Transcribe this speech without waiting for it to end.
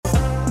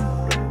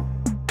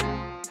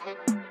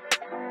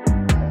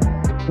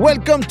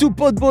Welcome to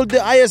Podball,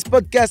 the highest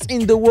podcast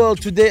in the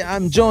world. Today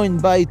I'm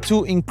joined by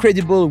two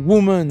incredible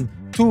women,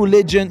 two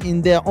legends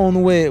in their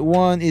own way.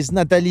 One is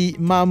Nathalie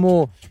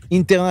Mamo,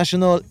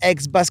 international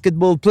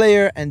ex-basketball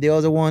player, and the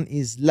other one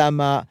is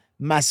Lama,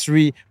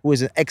 Masri, who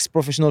is an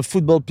ex-professional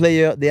football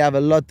player. They have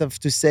a lot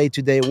to say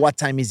today. What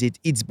time is it?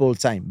 It's ball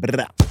time.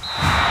 Brrrah.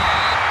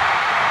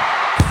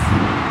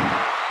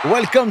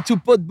 Welcome to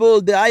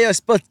Podball, the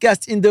highest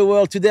podcast in the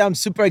world. Today I'm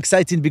super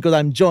excited because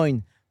I'm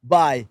joined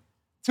by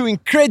two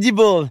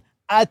incredible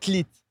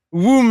athlete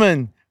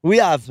women. We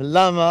have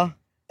Lama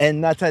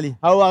and Nathalie.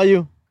 How are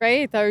you?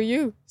 Great, how are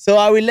you? So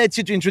I will let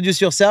you to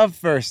introduce yourself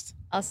first.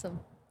 Awesome.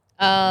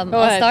 Go I'll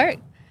ahead.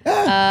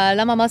 start.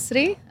 Lama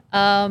Masri,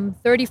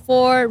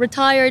 34,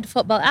 retired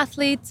football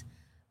athlete.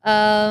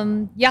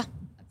 I've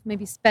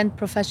maybe spent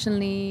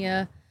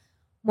professionally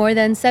more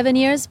than 7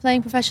 years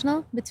playing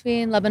professional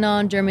between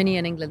Lebanon, Germany,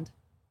 and England.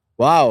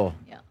 Wow.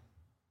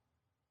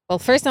 Well,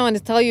 first I want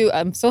to tell you,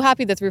 I'm so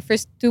happy that we're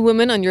first two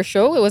women on your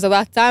show. It was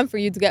about time for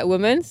you to get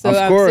women. So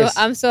Of course.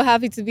 I'm so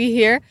happy to be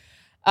here.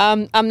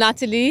 I'm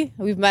Nathalie.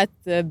 We've met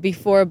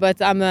before,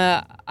 but I'm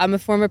a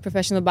former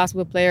professional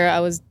basketball player. I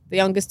was the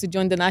youngest to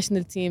join the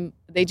national team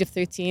at the age of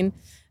 13.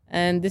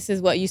 And this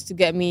is what used to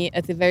get me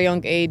at a very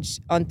young age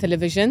on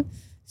television.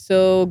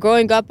 So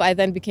growing up, I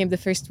then became the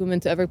first woman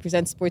to ever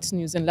present sports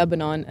news in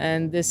Lebanon.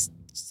 And this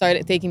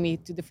started taking me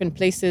to different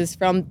places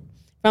from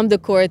the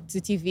court to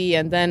TV.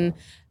 And then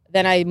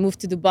I moved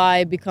to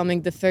Dubai,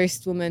 becoming the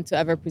first woman to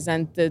ever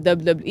present the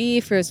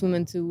WWE, first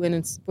woman to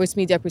win Sports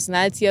Media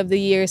Personality of the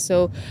Year.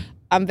 So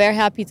I'm very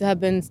happy to have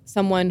been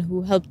someone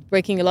who helped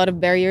breaking a lot of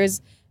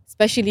barriers,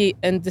 especially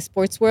in the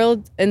sports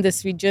world in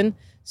this region.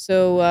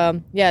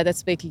 So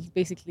that's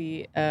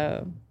basically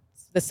to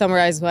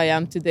summarize who I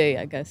am today,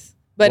 I guess.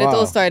 But It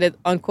all started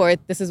on court.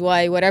 This is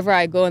why wherever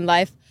I go in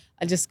life,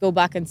 I just go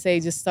back and say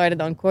just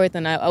started on court,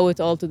 and I owe it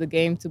all to the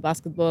game, to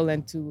basketball,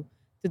 and to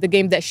the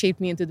game that shaped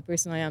me into the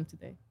person I am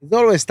today. It's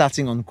always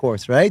starting on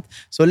court, right?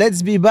 So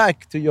let's be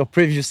back to your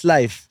previous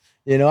life.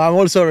 You know, I'm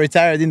also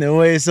retired in a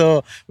way,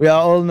 so we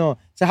all know.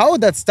 So how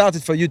that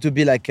started for you to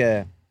be like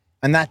an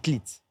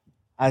athlete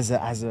as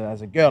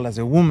a girl, as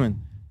a woman?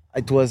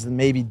 It was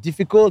maybe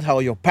difficult. How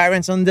your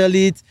parents handled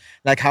it?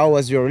 Like, how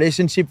was your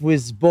relationship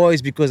with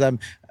boys? Because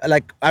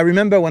I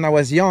remember when I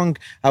was young,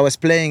 I was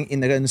playing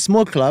in a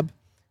small club,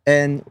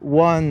 and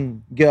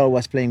one girl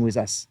was playing with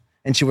us,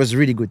 and she was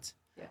really good.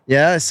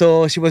 Yeah,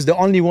 so she was the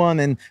only one,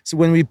 and so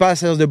when we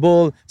passed her the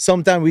ball,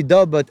 sometimes we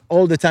dub, but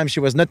all the time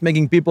she was not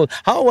making people.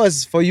 How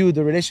was for you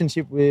the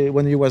relationship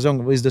when you was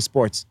young with the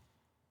sports?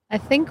 I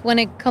think when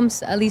it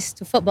comes at least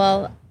to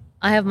football,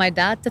 I have my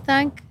dad to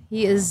thank.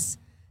 He is,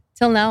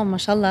 till now,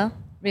 mashallah,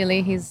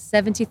 really, he's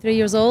 73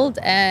 years old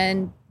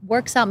and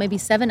works out maybe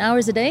 7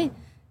 hours a day.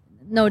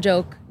 No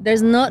joke.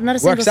 There's not a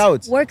single...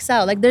 Works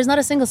out. Like, there's not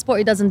a single sport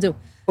he doesn't do.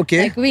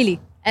 Okay. Like, really.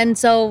 And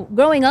so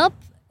growing up,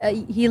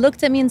 he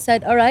looked at me and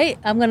said, all right,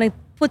 I'm going to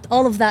put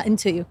all of that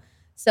into you.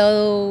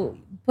 So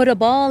put a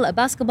ball, a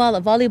basketball,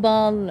 a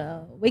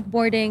volleyball,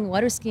 wakeboarding,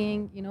 water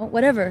skiing,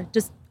 whatever.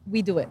 Just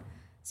we do it.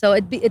 So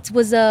it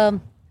was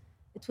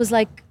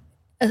like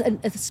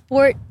a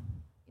sport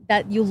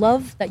that you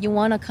love, that you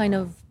want to kind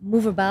of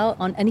move about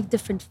on any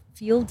different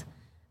field.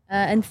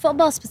 And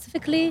football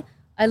specifically,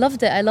 I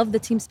loved it. I loved the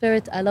team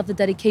spirit. I loved the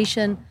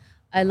dedication.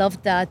 I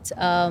loved that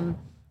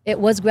it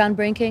was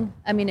groundbreaking.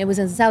 I mean, it was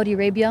in Saudi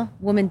Arabia.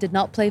 Women did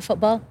not play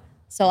football.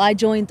 So I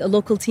joined a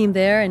local team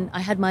there, and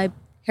I had my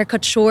hair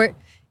cut short,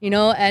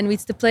 and we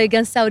used to play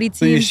against Saudi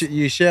teams. So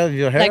you shave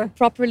your hair? Like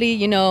properly,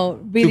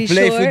 really to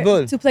play short.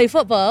 Football? To play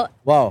football.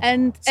 Wow.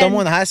 And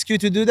someone asked you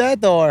to do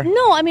that, or?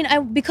 No, I mean,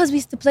 because we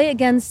used to play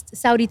against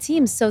Saudi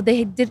teams, so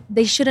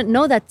they shouldn't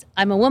know that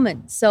I'm a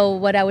woman. So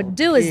what I would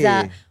do is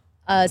that,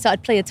 so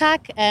I'd play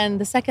attack,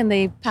 and the second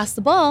they passed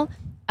the ball,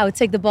 I would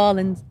take the ball,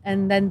 and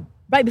then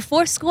right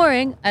before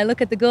scoring, I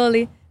look at the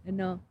goalie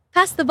and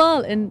pass the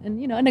ball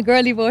in a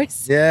girly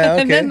voice. Yeah,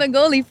 okay. And then the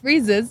goalie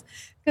freezes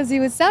because he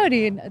was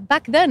Saudi. And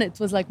back then it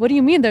was like, what do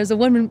you mean there's a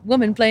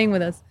woman playing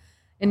with us?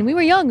 And we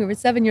were young, we were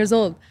 7 years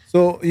old.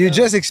 So you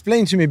just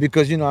explained to me,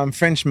 because I'm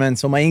Frenchman,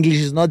 so my English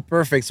is not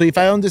perfect. So if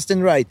I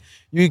understand right,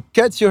 you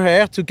cut your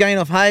hair to kind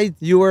of hide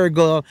you were a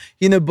girl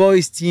in a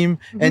boys team,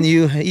 and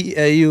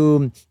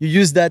you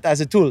use that as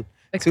a tool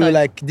to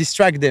like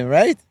distract them,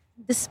 right?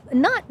 This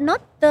not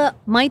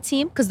my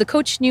team, because the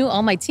coach knew,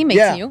 all my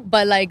teammates knew,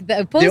 but like the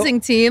opposing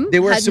team they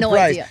were had surprised. no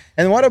idea.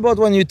 And what about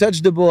when you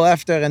touch the ball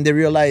after and they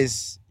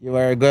realize you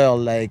were a girl,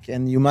 like,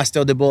 and you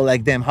master the ball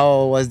like them?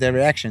 How was their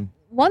reaction?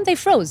 One, they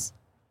froze.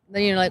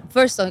 Then like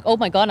first, like, oh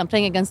my God, I'm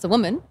playing against a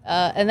woman,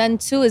 and then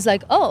two is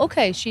like, oh,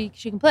 okay, she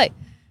can play.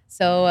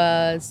 So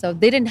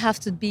they didn't have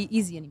to be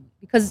easy anymore,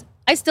 because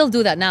I still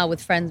do that now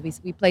with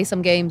friends. We play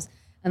some games,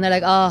 and they're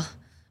like, oh,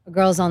 a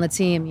girl's on the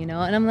team,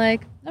 and I'm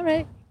like, all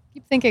right.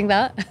 Keep thinking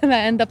that, and I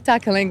end up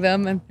tackling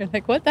them, and they're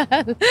like, what the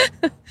hell?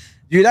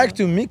 Do you like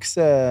to mix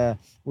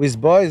with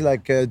boys,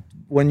 like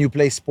when you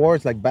play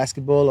sports like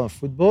basketball or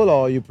football,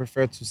 or you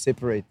prefer to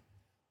separate?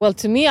 Well,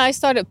 to me, I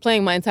started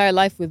playing my entire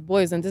life with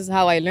boys, and this is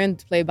how I learned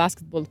to play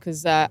basketball.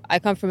 Because I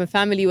come from a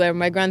family where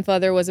my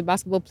grandfather was a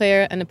basketball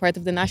player and a part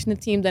of the national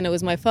team. Then it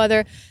was my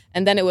father,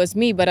 and then it was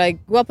me. But I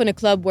grew up in a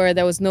club where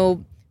there was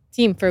no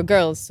team for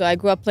girls, so I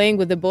grew up playing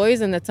with the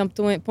boys. And at some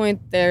point,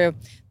 there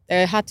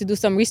had to do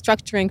some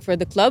restructuring for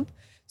the club.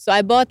 So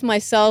I bought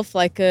myself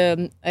like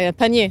a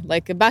panier,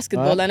 like a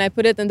basketball, and I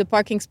put it in the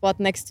parking spot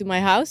next to my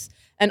house.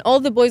 And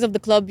all the boys of the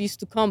club used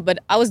to come, but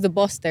I was the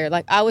boss there.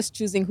 Like I was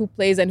choosing who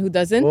plays and who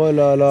doesn't. Oh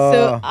la la.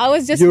 So I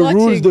was just you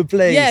watching. rules the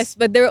place. Yes,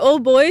 but they're all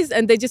boys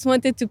and they just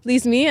wanted to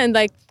please me. And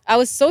like I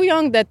was so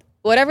young that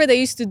whatever they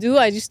used to do,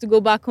 I used to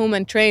go back home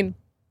and train.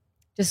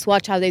 Just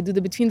watch how they do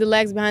the between the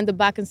legs, behind the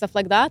back and stuff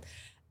like that.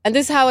 And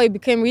this is how I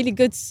became really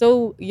good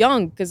so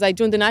young, because I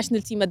joined the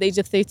national team at the age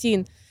of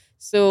 13.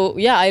 So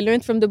yeah, I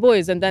learned from the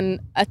boys, and then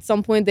at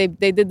some point they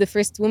did the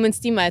first women's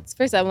team. At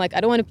first I'm like, I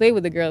don't want to play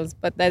with the girls,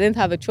 but I didn't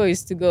have a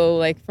choice to go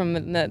like from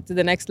to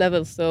the next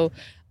level. So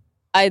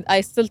I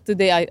still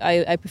today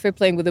I prefer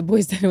playing with the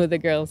boys than with the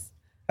girls.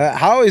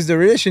 How is the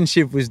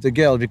relationship with the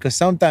girl? Because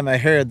sometimes I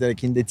heard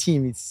like in the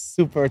team it's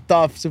super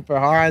tough, super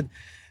hard.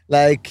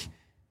 Like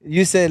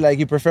you said, like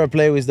you prefer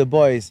play with the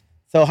boys.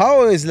 So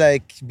how is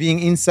like being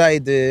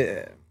inside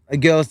a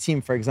girls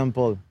team, for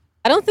example?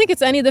 I don't think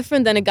it's any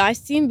different than a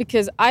guy's team,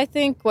 because I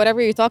think whatever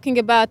you're talking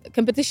about,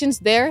 competition's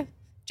there.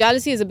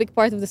 Jealousy is a big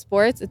part of the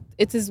sport.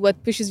 It is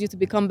what pushes you to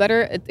become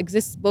better. It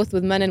exists both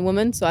with men and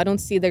women, so I don't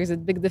see there's a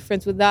big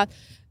difference with that.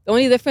 The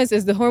only difference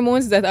is the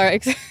hormones that are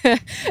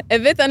a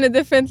bit on a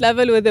different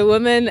level with the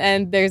women,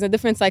 and there's a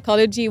different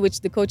psychology, which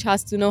the coach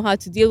has to know how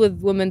to deal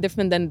with women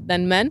different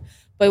than men.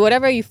 But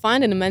whatever you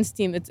find in a men's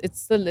team, it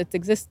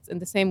exists in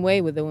the same way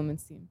with the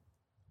women's team.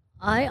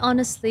 I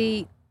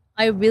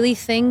really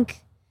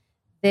think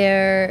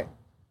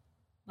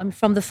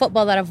from the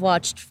football that I've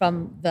watched,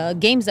 from the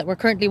games that we're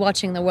currently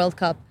watching in the World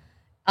Cup,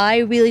 I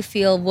really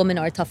feel women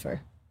are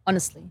tougher,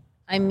 honestly.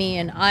 I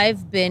mean,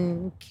 I've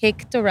been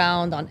kicked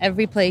around on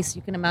every place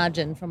you can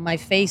imagine from my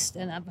face,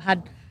 and I've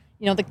had,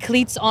 the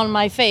cleats on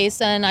my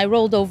face, and I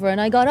rolled over and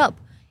I got up.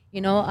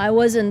 I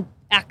wasn't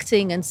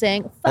acting and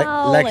saying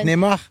foul. Like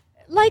Neymar?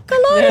 Like a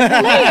lot of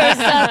players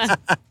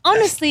that,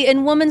 honestly,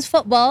 in women's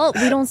football,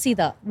 we don't see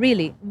that,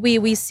 really.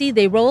 We see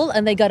they roll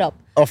and they get up.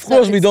 Of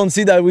course we don't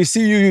see that. We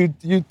see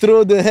you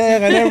throw the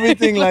hair and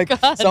everything. Oh like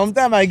God.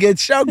 sometimes I get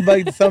shocked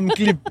by some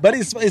clip, but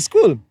it's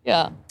cool.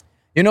 Yeah.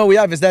 We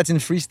have that in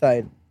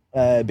freestyle.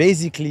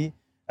 Basically,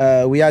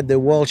 we had the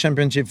World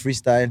Championship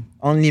freestyle,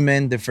 only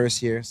men the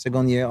first year.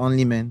 Second year,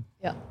 only men.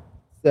 Yeah.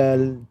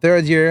 The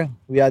third year,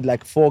 we had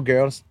like 4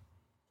 girls.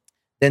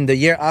 Then the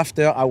year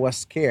after, I was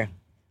scared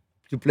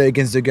to play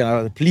against the girl. I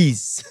was like,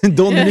 please,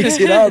 don't mix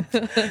it up.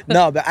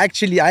 No, but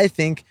actually, I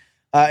think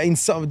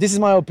this is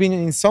my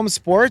opinion. In some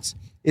sports,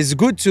 it's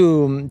good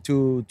to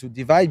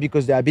divide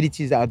because the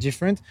abilities are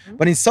different. Mm-hmm.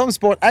 But in some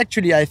sport,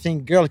 actually, I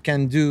think girls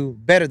can do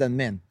better than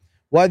men.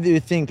 What do you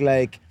think?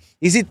 Like,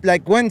 is it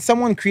like when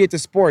someone creates a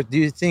sport? Do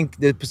you think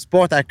the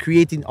sport are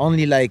created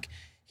only like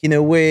in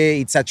a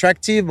way it's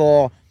attractive,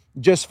 or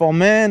just for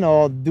men,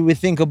 or do we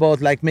think about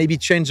like maybe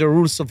change the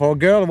rules for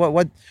girl?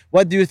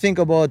 What do you think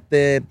about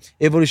the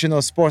evolution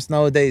of sports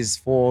nowadays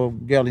for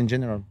girl in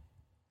general?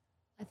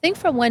 I think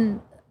from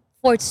when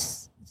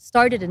sports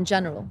started in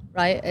general,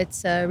 right?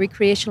 It's a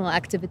recreational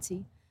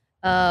activity.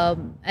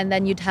 And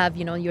then you'd have,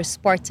 your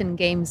Spartan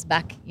games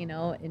back,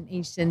 in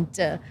ancient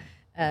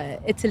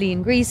Italy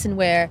and Greece, and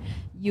where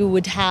you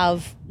would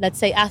have, let's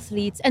say,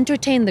 athletes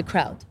entertain the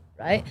crowd,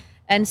 right?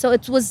 And so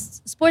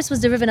sports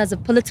was driven as a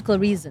political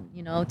reason,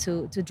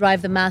 to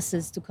drive the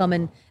masses to come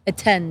and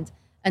attend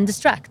and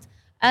distract.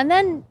 And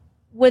then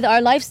with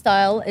our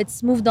lifestyle,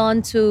 it's moved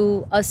on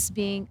to us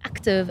being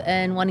active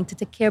and wanting to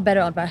take care better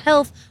of our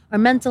health, our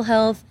mental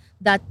health,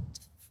 that,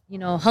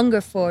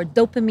 hunger for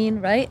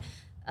dopamine, right?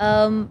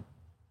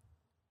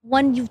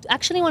 When you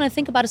actually want to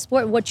think about a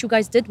sport, what you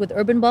guys did with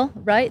Urban Ball,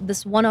 right?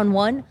 This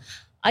one-on-one,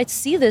 I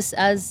see this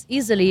as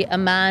easily a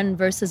man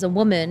versus a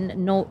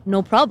woman,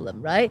 no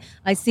problem, right?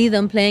 I see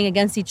them playing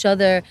against each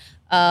other.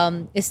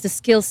 It's the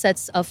skill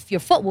sets of your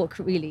footwork,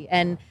 really,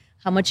 and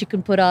how much you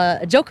can put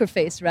a joker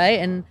face, right?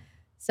 And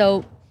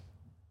so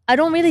I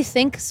don't really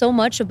think so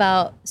much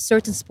about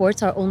certain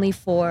sports are only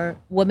for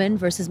women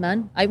versus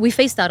men. We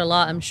face that a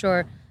lot, I'm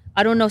sure.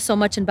 I don't know so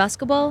much in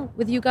basketball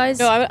with you guys.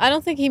 No, I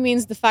don't think he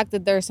means the fact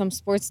that there are some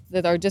sports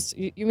that are just,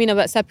 you mean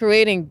about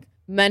separating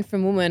men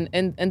from women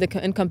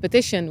in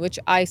competition, which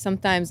I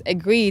sometimes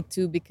agree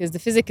to, because the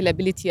physical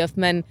ability of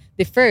men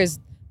differs.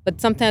 But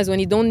sometimes when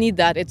you don't need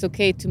that, it's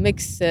okay to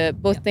mix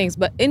both things.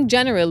 But in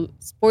general,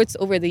 sports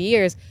over the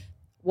years,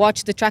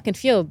 watch the track and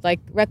field, like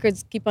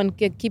records keep on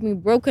keeping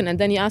broken, and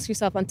then you ask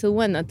yourself, until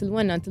when?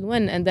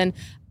 And then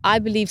I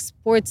believe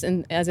sports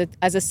as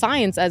a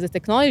science, as a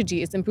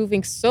technology, is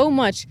improving so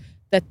much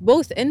that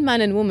both in man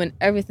and woman,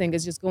 everything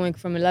is just going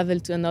from a level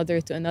to another,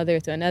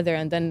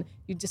 and then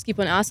you just keep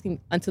on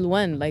asking, until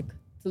when? Like,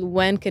 till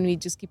when can we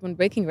just keep on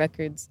breaking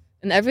records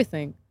and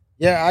everything?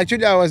 Yeah,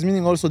 actually, I was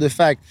meaning also the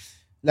fact,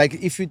 like,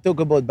 if you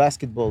talk about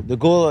basketball, the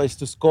goal is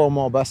to score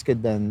more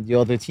basket than the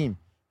other team.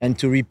 and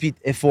to repeat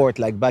effort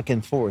like back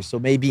and forth. So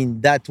maybe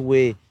in that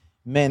way,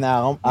 men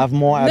have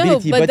more No,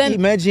 ability. but But then-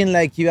 imagine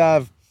like you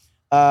have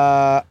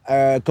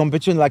a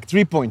competition like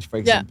 3 points, for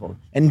example.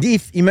 And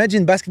if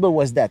imagine basketball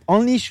was that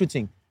only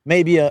shooting,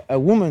 maybe a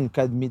woman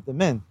could meet the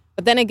man.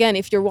 But then again,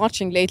 if you're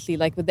watching lately,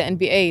 like with the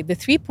NBA, the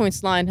 3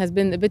 points line has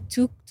been a bit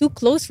too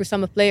close for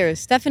some players.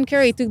 Stephen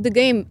Curry took the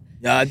game.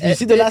 Yeah, did you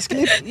see the last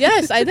clip?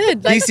 Yes, I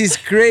did. Like, This is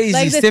crazy.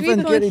 like the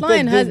Stephen Curry 3-point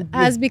line took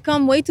has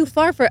become way too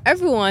far for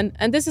everyone,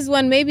 and this is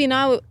when maybe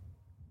now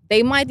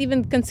they might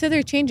even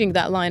consider changing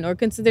that line or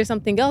consider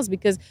something else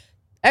because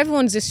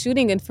everyone's just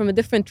shooting it from a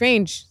different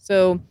range.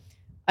 So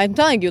I'm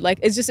telling you, like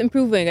it's just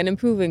improving and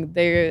improving.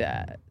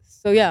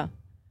 So yeah.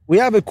 We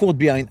have a court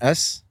behind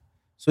us.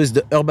 So it's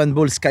the Urban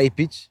Bowl Sky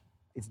pitch.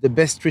 It's the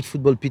best street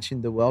football pitch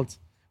in the world.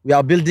 We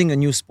are building a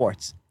new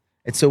sport.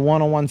 It's a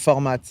one-on-one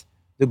format.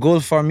 The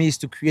goal for me is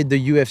to create the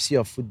UFC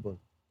of football.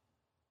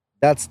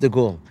 That's the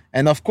goal.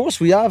 And of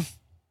course,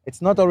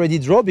 it's not already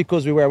draw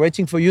because we were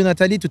waiting for you,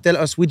 Nathalie, to tell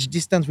us which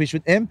distance we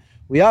should aim.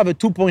 We have a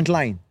 2-point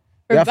line.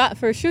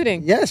 For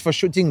shooting. Yes, for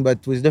shooting,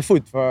 but with the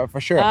foot, for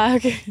sure.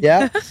 Okay.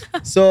 Yeah.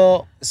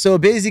 So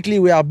basically,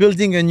 we are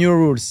building a new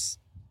rules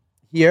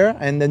here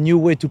and a new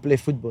way to play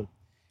football.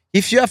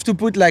 If you have to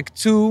put like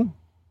 2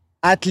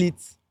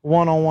 athletes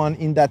one-on-one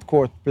in that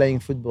court playing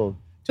football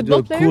to do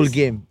Football a cool players?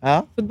 game,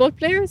 huh? Football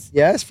players?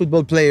 Yes,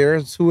 football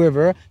players,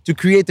 whoever, to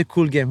create a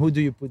cool game. Who do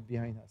you put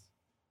behind us?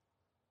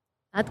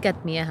 I'd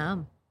get Mia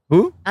Hamm.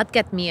 Who? I'd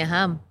get Mia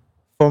Hamm.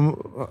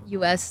 From.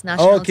 U.S.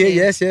 national Okay. team.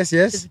 Yes.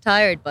 She's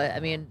retired, but I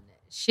mean,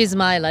 she's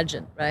my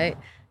legend, right?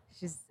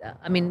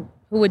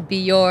 Who would be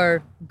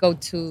your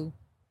go-to?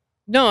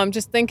 No, I'm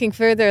just thinking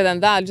further than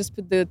that. I'll just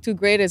put the 2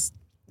 greatest.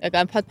 Like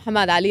I put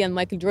Muhammad Ali and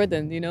Michael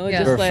Jordan,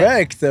 Yeah. just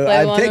Perfect. play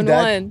I'll take that.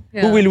 one-on-one.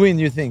 Yeah. Who will win?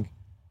 You think?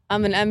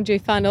 I'm an MJ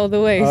fan all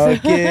the way. so-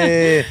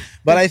 Okay,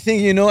 but I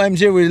think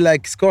MJ will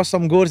like score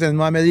some goals and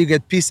Mohamed Ali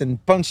get pissed and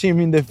punch him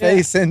in the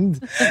face, and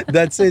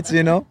that's it.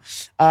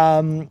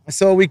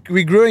 So we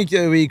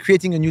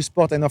creating a new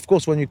sport, and of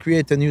course, when you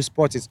create a new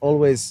sport, it's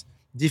always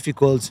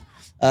difficult.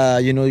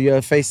 You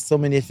have faced so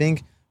many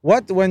things.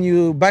 What when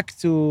you back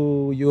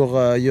to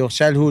your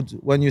childhood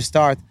when you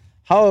start?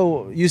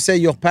 How you say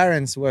your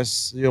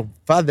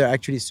father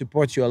actually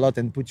support you a lot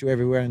and put you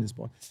everywhere in the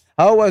sport?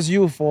 How was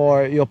you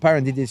for your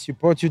parent? Did they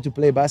support you to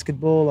play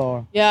basketball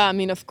or? Yeah, I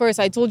mean, of course,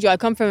 I told you I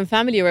come from a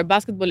family where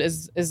basketball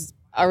is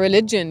a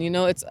religion.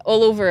 It's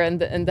all over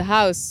in the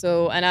house.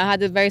 So, and I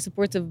had a very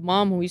supportive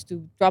mom who used to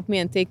drop me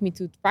and take me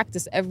to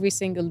practice every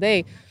single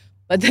day.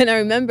 But then I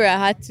remember I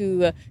had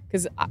to,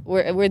 because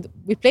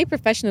we play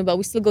professional, but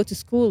we still go to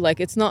school. Like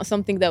it's not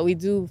something that we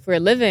do for a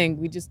living.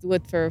 We just do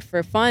it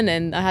for fun.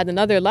 And I had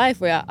another life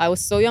where I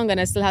was so young and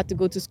I still had to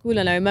go to school.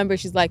 And I remember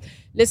she's like,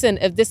 listen,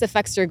 if this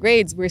affects your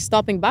grades, we're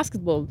stopping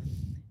basketball.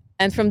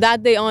 And from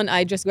that day on,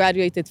 I just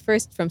graduated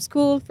first from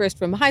school, first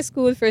from high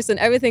school, first in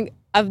everything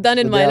I've done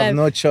in my life.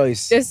 No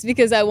choice. Just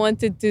because I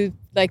wanted to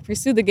like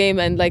pursue the game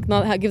and like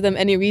not give them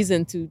any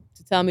reason to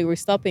tell me we're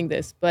stopping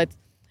this. But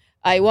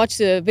I watched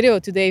a video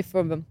today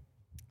for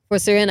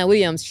Serena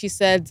Williams. She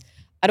said,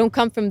 I don't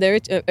come from the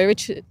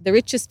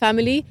richest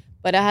family,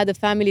 but I had a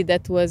family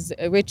that was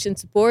rich in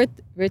support,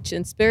 rich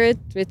in spirit,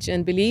 rich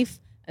in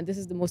belief. And this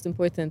is the most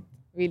important,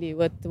 really.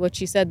 What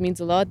she said means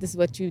a lot. This is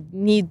what you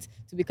need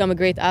to become a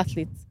great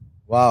athlete.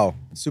 Wow,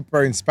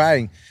 super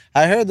inspiring.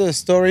 I heard a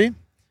story.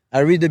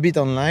 I read a bit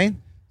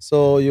online.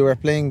 So you were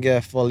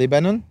playing for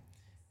Lebanon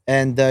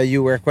and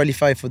you were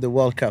qualified for the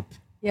World Cup.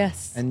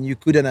 Yes. And you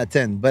couldn't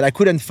attend, but I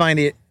couldn't find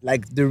it,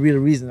 like the real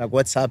reason, like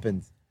what's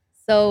happened.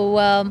 So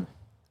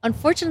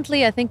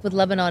unfortunately, I think with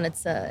Lebanon,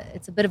 it's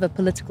a bit of a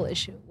political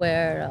issue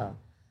where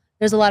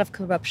there's a lot of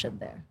corruption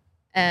there.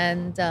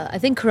 And I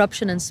think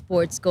corruption in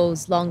sports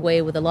goes a long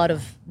way with a lot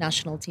of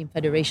national team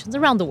federations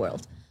around the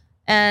world.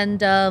 And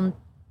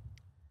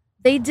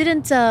they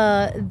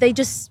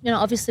just,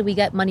 obviously we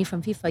get money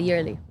from FIFA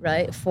yearly,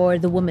 right? For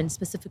the women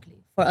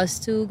specifically, for us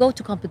to go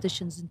to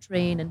competitions and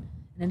train and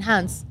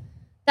enhance.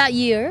 That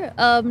year,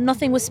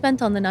 nothing was spent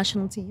on the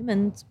national team,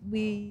 and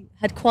we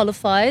had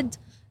qualified,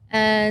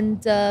 and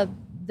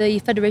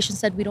the federation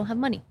said we don't have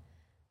money.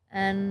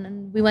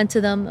 And we went to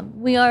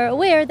them. We are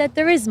aware that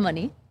there is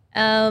money.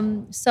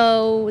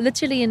 So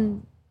literally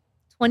in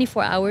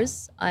 24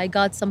 hours, I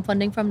got some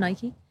funding from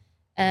Nike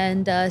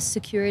and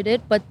secured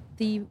it. But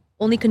the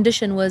only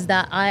condition was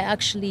that I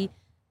actually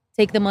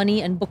take the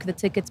money and book the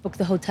tickets, book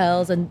the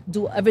hotels, and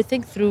do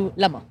everything through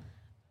Lama.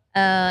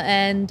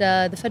 And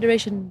the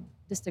federation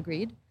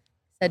disagreed,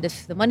 said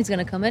if the money's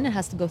going to come in, it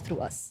has to go through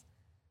us.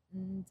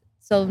 And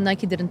so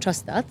Nike didn't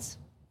trust that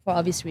for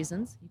obvious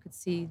reasons. You could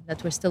see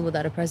that we're still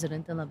without a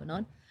president in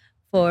Lebanon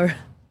for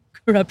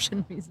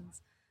corruption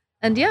reasons.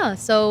 And yeah,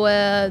 so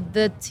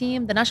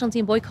the national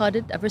team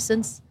boycotted ever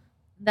since.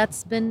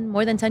 That's been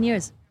more than 10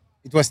 years.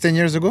 It was 10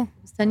 years ago?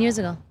 It was 10 years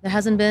ago. There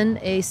hasn't been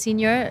a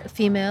senior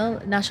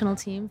female national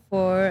team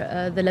for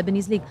the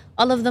Lebanese league.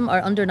 All of them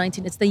are under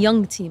 19. It's the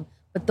young team.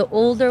 But the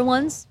older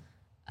ones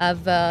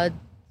have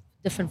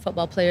different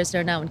football players.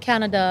 They're now in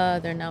Canada,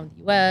 they're now in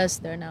the US,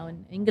 they're now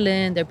in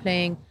England, they're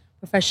playing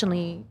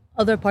professionally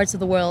other parts of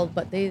the world,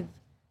 but they've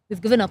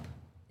given up.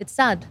 It's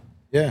sad.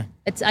 Yeah.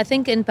 I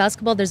think in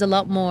basketball there's a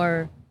lot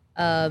more.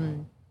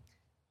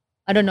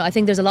 I don't know. I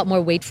think there's a lot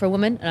more weight for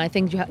women, and I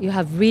think you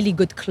have really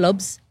good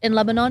clubs in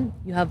Lebanon.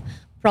 You have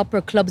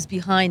proper clubs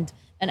behind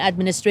an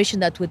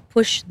administration that would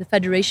push the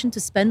federation to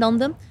spend on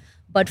them.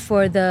 But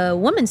for the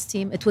women's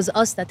team, it was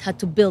us that had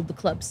to build the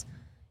clubs.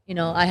 You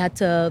know, I had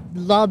to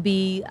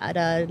lobby at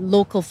a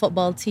local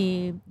football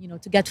team, you know,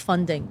 to get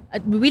funding.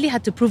 We really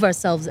had to prove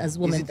ourselves as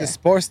women. Is it the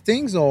sports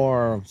things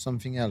or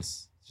something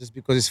else? Just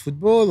because it's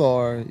football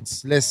or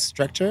it's less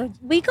structured?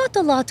 We got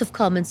a lot of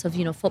comments of,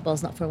 you know,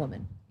 football's not for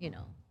women, you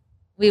know.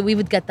 We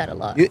would get that a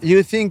lot.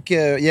 You think,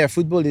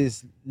 football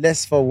is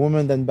less for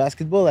women than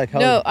basketball? Like how?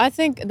 No, I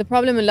think the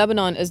problem in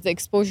Lebanon is the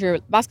exposure.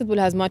 Basketball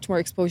has much more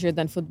exposure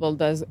than football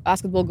does.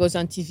 Basketball goes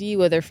on TV,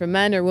 whether for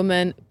men or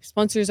women.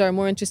 Sponsors are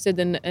more interested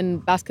in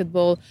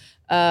basketball.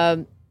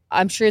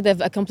 I'm sure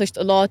they've accomplished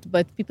a lot,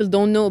 but people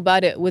don't know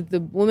about it. With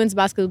the women's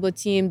basketball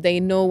team, they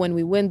know when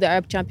we win the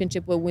Arab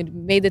Championship, when we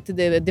made it to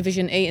the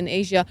Division A in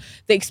Asia,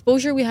 the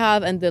exposure we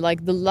have and the light,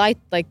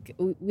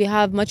 we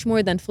have much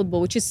more than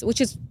football, which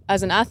is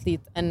as an athlete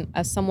and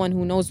as someone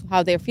who knows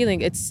how they're feeling,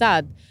 it's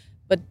sad.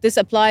 But this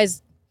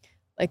applies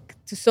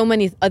to so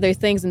many other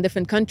things in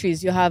different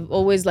countries. You have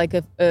always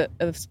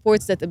a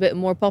sports that's a bit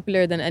more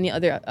popular than any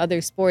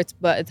other sports,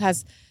 but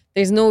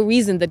there's no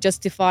reason that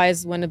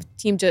justifies when a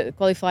team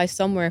qualifies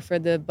somewhere for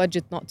the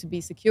budget not to be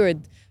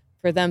secured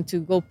for them to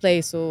go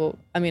play. So,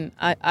 I mean,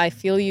 I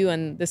feel you,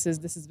 and this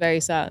is very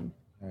sad.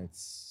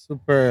 It's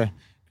super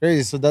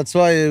crazy. So that's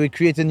why we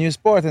create a new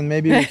sport, and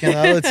maybe we can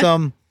add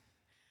some.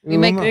 We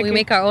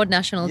make our own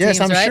national teams, yes,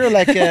 I'm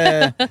right?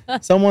 sure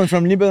someone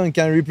from Lebanon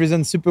can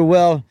represent super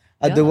well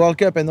at the World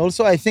Cup. And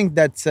also I think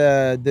that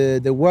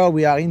the world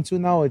we are into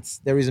now,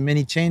 there is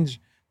many change.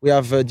 We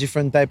have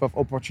different type of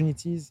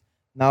opportunities.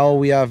 Now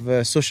we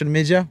have social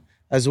media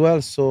as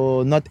well.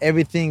 So not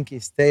everything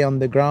is stay on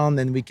the ground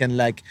and we can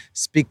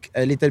speak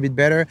a little bit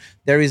better.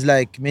 There is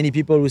many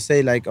people who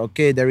say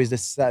okay, there is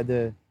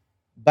the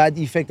bad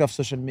effect of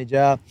social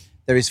media.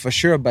 There is for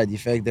sure a bad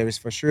effect. There is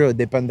for sure a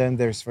dependent.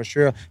 There is for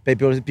sure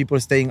people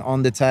staying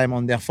on the time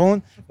on their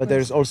phone. But there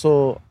is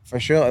also for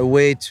sure a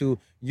way to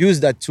use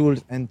that tool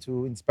and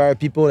to inspire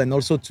people and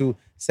also to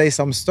say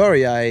some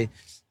story.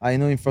 I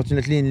know,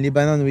 unfortunately, in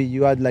Lebanon,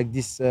 you had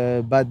this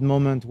bad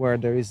moment where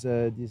there is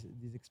this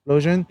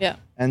explosion. Yeah.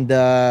 And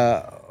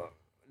as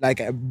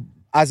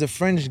a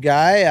French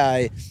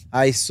guy,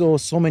 I saw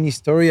so many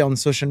stories on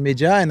social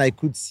media, and I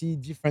could see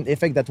different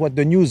effects that what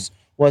the news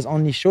was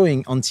only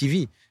showing on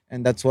TV,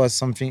 and that was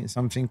something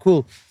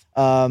cool.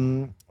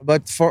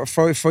 But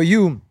for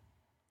you,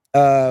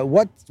 so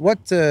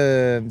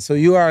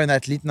you are an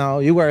athlete now.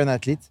 You were an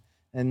athlete,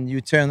 and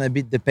you turn a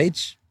bit the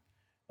page.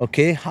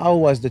 Okay, how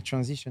was the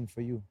transition for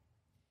you?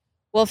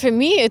 Well, for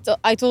me,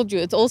 I told you,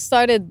 it all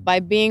started by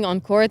being on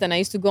court, and I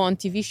used to go on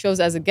TV shows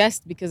as a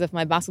guest because of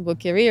my basketball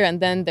career. And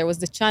then there was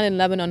this channel in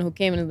Lebanon who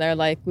came and they're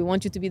like, we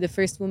want you to be the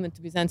first woman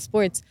to present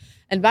sports.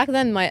 And back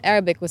then, my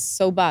Arabic was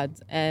so bad.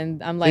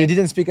 And I'm like... So you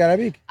didn't speak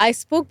Arabic? I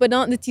spoke, but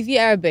not in the TV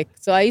Arabic.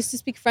 So I used to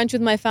speak French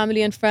with my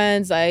family and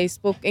friends. I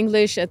spoke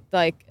English and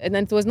then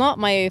it was not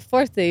my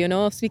forte,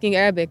 speaking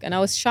Arabic. And I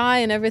was shy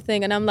and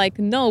everything. And I'm like,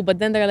 no. But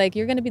then they're like,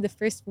 you're going to be the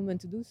first woman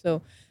to do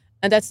so.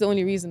 And that's the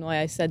only reason why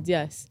I said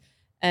yes.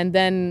 And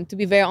then, to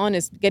be very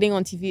honest, getting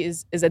on TV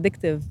is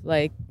addictive.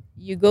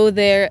 You go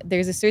there,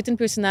 there's a certain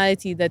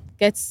personality that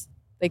gets,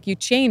 you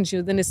change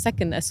within a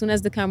second as soon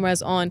as the camera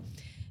is on.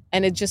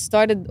 And it just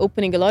started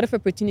opening a lot of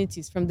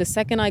opportunities. From the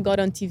second I got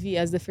on TV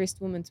as the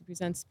first woman to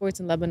present sports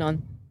in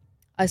Lebanon,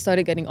 I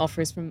started getting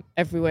offers from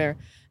everywhere.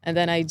 And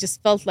then I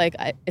just felt like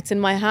it's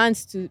in my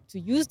hands to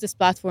use this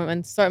platform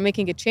and start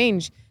making a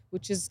change,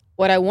 which is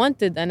what I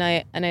wanted. And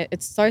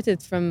it started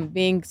from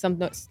being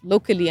something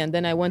locally, and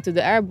then I went to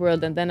the Arab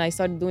world, and then I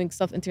started doing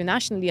stuff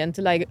internationally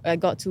until I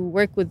got to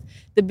work with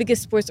the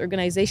biggest sports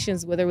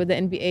organizations, whether with the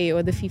NBA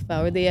or the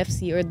FIFA or the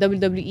AFC or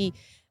WWE.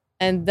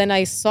 And then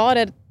I saw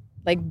that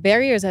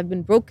barriers have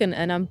been broken,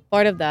 and I'm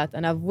part of that,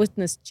 and I've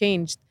witnessed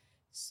change.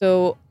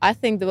 So I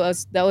think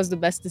that was the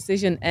best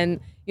decision. And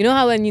you know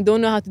how when you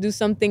don't know how to do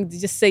something, you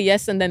just say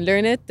yes and then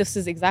learn it? This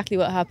is exactly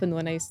what happened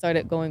when I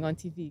started going on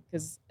TV,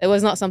 because it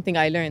was not something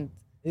I learned.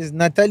 Is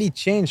Nathalie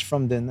changed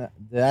from the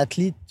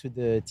athlete to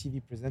the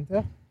TV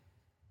presenter?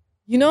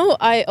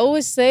 I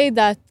always say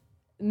that,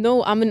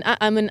 no, I'm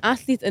an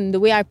athlete in the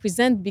way I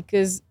present,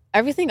 because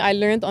everything I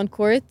learned on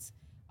court,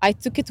 I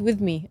took it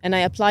with me and I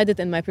applied it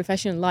in my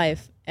professional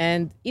life.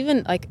 And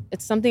even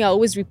it's something I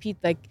always repeat,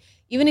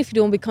 even if you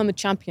don't become a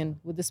champion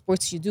with the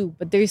sports you do,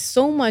 but there is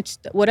so much,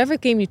 whatever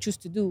game you choose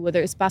to do,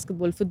 whether it's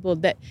basketball, football,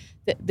 the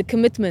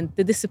commitment,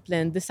 the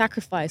discipline, the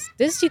sacrifice,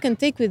 this you can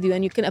take with you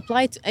and you can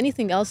apply it to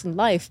anything else in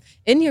life,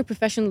 in your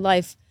professional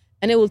life,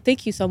 and it will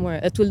take you somewhere.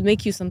 It will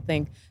make you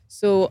something.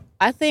 So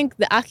I think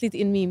the athlete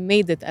in me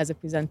made it as a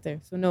presenter.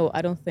 So no,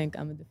 I don't think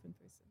I'm a different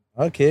person.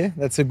 Okay,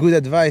 that's a good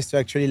advice to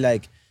actually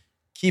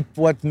keep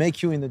what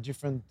make you in a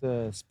different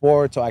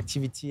sport or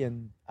activity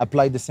and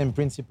apply the same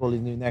principle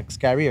in your next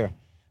career.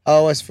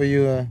 How was for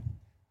you,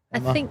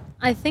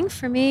 I think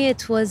for me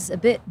it was a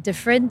bit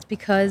different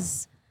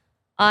because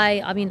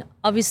I mean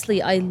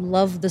obviously I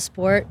love the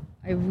sport.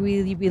 I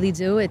really really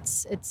do.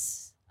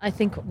 It's I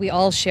think we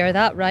all share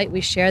that, right?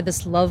 We share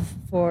this love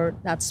for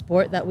that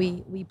sport that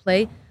we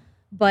play.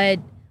 But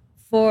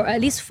for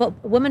at least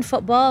women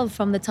football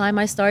from the time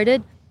I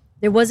started,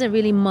 there wasn't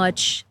really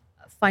much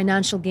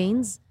financial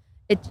gains.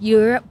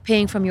 You're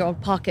paying from your own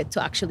pocket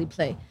to actually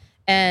play.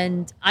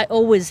 And I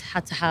always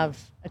had to have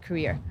a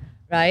career,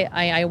 right?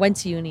 I went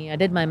to uni, I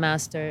did my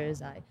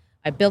master's,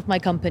 I built my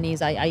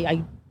companies,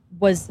 I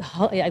was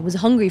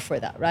hungry for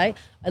that, right?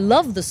 I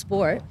loved the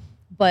sport,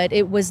 but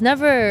it was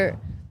never,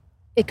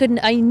 it couldn't,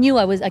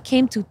 I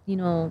came to,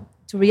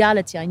 to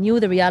reality. I knew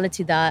the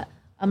reality that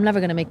I'm never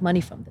going to make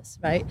money from this,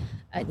 right?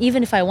 And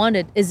even if I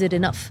wanted, is it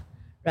enough,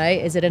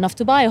 right? Is it enough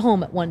to buy a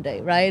home at one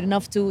day, right?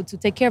 Enough to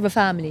take care of a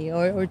family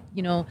or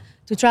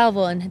to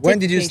travel and When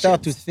take did you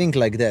start to vacations? think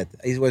like that?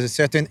 It was a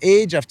certain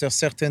age after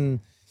certain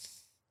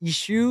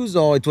issues,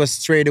 or it was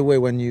straight away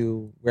when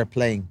you were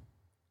playing?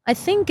 I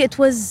think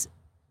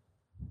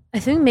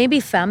maybe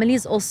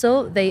families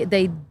also,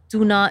 they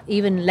do not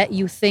even let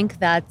you think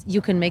that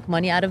you can make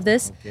money out of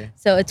this. Okay.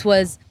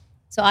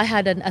 So I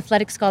had an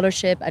athletic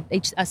scholarship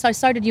so I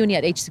started uni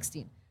at age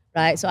 16,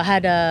 right? So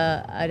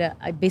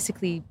I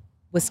basically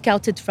was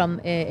scouted from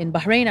in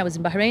Bahrain. I was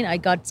in Bahrain. I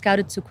got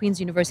scouted to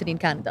Queen's University in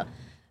Canada.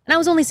 And I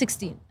was only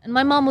 16. And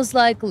my mom was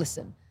like,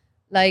 listen,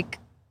 like,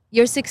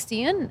 you're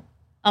 16,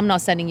 I'm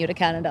not sending you to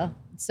Canada.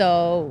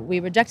 So we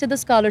rejected the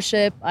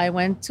scholarship. I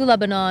went to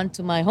Lebanon,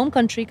 to my home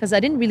country, because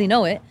I didn't really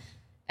know it.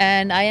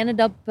 And I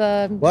ended up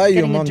Why your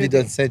getting a mom degree.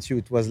 didn't set you?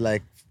 It was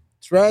like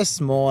trust,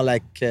 more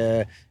like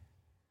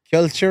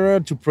culture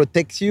to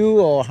protect you,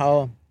 or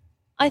how?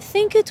 I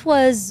think it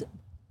was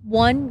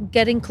one,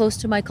 getting close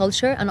to my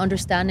culture and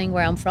understanding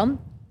where I'm from,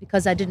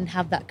 because I didn't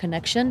have that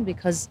connection.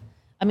 Because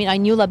I mean, I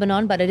knew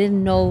Lebanon, but I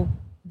didn't know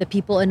the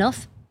people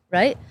enough,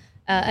 right?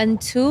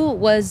 And two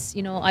was,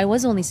 I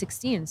was only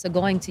 16, so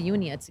going to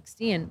uni at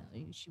 16,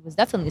 she was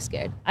definitely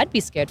scared. I'd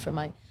be scared for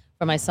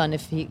my son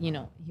if he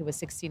was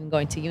 16 and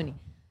going to uni.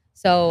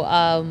 So,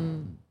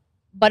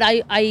 but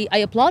I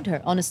applaud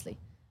her, honestly,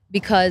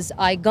 because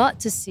I got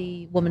to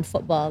see women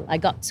football. I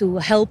got to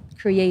help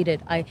create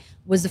it. I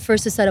was the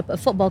first to set up a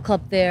football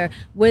club there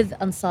with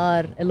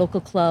Ansar, a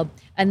local club,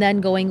 and then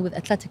going with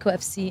Atletico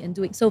FC and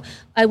doing. So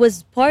I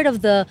was part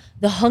of the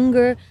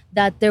hunger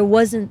that there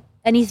wasn't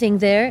anything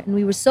there. And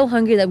we were so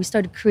hungry that we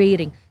started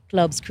creating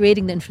clubs,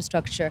 creating the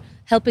infrastructure,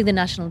 helping the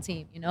national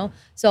team,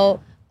 So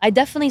I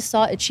definitely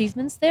saw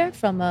achievements there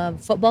from a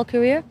football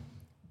career.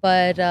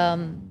 But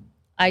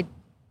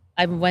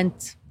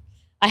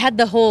I had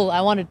the whole,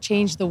 I want to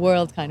change the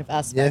world kind of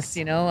aspect,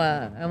 Yes.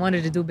 I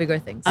wanted to do bigger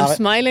things. I'm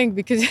smiling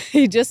because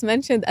he just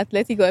mentioned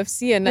Atletico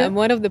FC, and I'm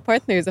one of the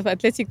partners of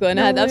Atletico, and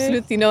I had No way.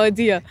 absolutely no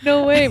idea.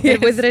 No way,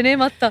 with Rene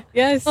Matta.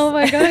 Yes. Oh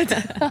my God.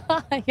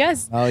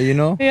 Yes. Oh, you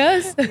know?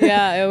 Yes.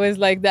 Yeah, it was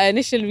like the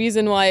initial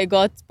reason why I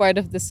got part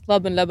of this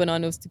club in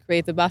Lebanon was to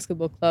create a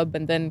basketball club,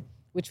 and then,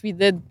 which we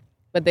did,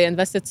 but they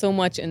invested so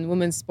much in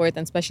women's sport,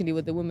 and especially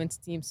with the women's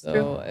team. So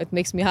True. it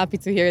makes me happy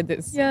to hear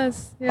this.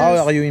 Yes.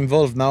 How are you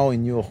involved now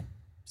in your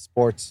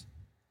sports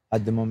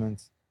at the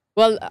moment?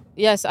 Well,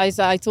 yes, as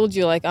I told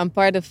you, like I'm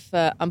part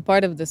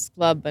of this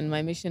club, and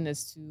my mission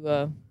is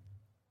to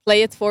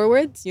play it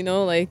forward.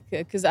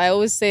 Because I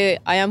always say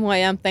I am who I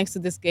am thanks to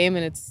this game,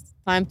 and it's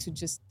time to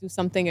just do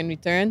something in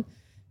return.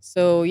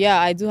 So yeah,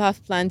 I do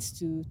have plans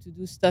to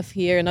do stuff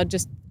here, not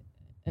just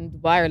in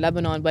Dubai or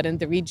Lebanon, but in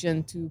the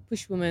region, to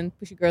push women,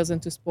 push girls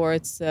into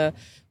sports,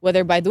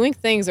 whether by doing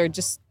things or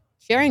just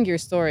sharing your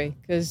story.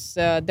 Because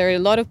there are a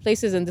lot of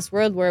places in this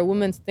world where a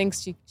woman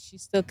thinks she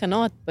still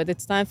cannot, but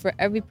it's time for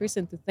every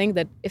person to think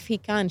that if he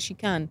can, she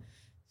can.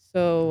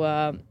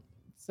 So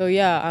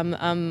yeah,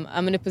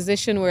 I'm in a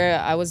position where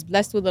I was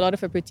blessed with a lot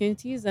of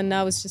opportunities, and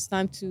now it's just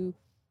time to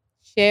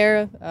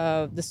share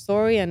the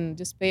story and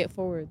just pay it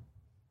forward.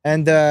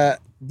 And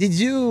did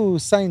you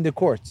sign the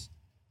court?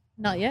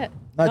 Not yet.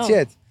 Not No.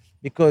 yet.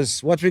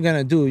 Because what we're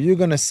going to do, you're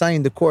going to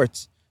sign the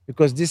court,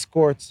 because this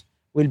court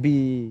will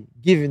be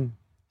given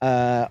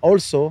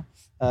also.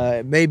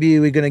 Maybe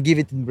we're going to give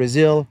it in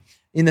Brazil,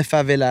 in the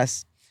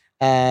favelas.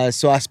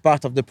 So as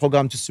part of the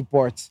program to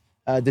support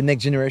the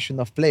next generation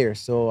of players.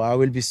 So I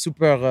will be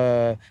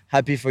super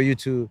happy for you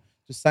to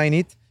sign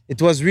it.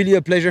 It was really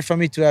a pleasure for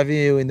me to have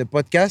you in the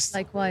podcast.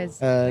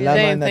 Likewise. Lama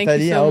Same. and Thank you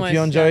Nathalie, so I hope much.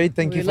 you enjoy Yeah. it.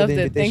 Thank We you for loved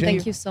the it. invitation.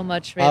 Thank you so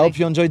much, really. I hope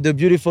you enjoyed the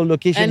beautiful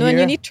location And when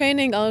here. you need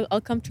training,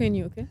 I'll come train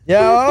you, okay?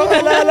 Yeah,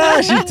 oh la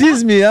la, she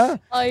teased me, huh?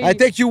 I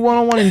take you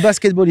one-on-one in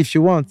basketball if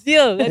you want.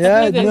 Deal. Let's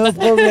Yeah, do this. no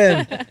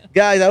problem.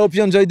 Guys, I hope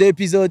you enjoyed the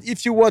episode.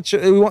 If you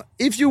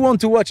want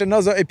to watch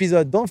another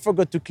episode, don't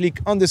forget to click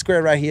on the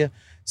square right here.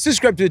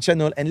 Subscribe to the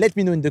channel and let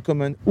me know in the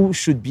comment who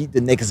should be the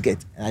next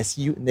guest. And I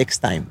see you next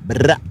time.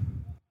 Brah.